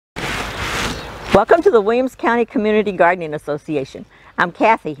Welcome to the Williams County Community Gardening Association. I'm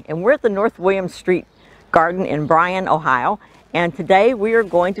Cathy, and we're at the North Williams Street Garden in Bryan, Ohio. And today we are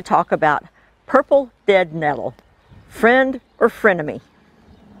going to talk about purple deadnettle, friend or frenemy.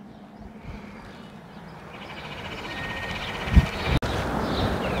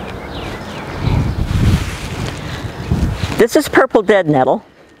 This is purple deadnettle,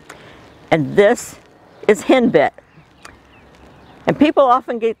 and this is henbit. And people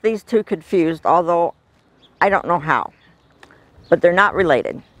often get these two confused, although I don't know how. But they're not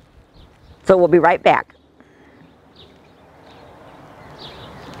related. So we'll be right back.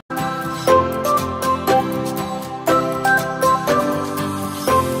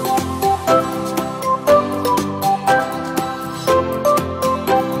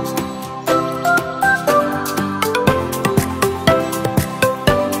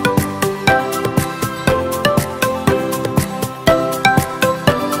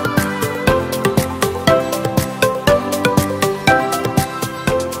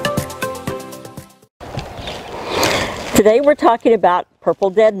 Today we're talking about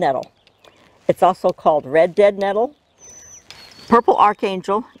purple deadnettle. It's also called red deadnettle, purple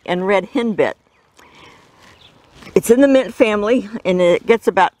archangel, and red henbit. It's in the mint family, and it gets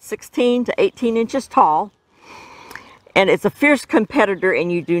about 16 to 18 inches tall. And it's a fierce competitor,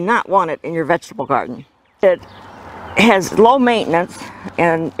 and you do not want it in your vegetable garden. It has low maintenance,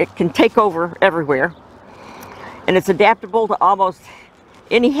 and it can take over everywhere. And it's adaptable to almost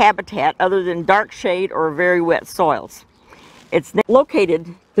any habitat other than dark shade or very wet soils. It's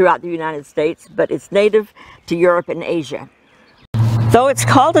located throughout the United States, but it's native to Europe and Asia. Though it's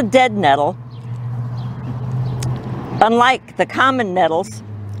called a dead nettle, unlike the common nettles,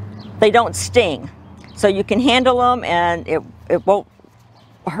 they don't sting. So you can handle them and it won't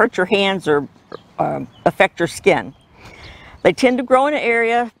hurt your hands or affect your skin. They tend to grow in an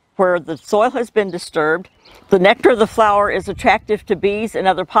area where the soil has been disturbed. The nectar of the flower is attractive to bees and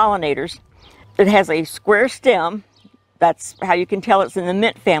other pollinators. It has a square stem. That's how you can tell it's in the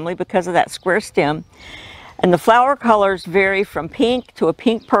mint family, because of that square stem. And the flower colors vary from pink to a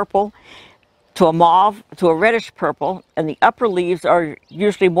pink purple to a mauve to a reddish purple, and the upper leaves are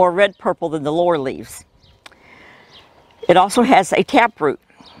usually more red purple than the lower leaves. It also has a taproot,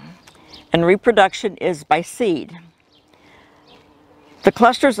 and reproduction is by seed. The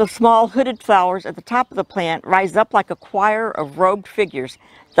clusters of small hooded flowers at the top of the plant rise up like a choir of robed figures.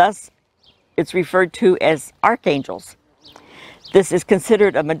 Thus, it's referred to as archangels. This is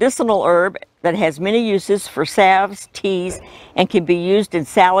considered a medicinal herb that has many uses for salves, teas, and can be used in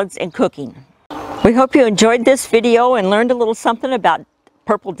salads and cooking. We hope you enjoyed this video and learned a little something about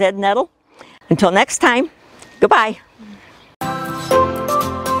purple deadnettle. Until next time, goodbye.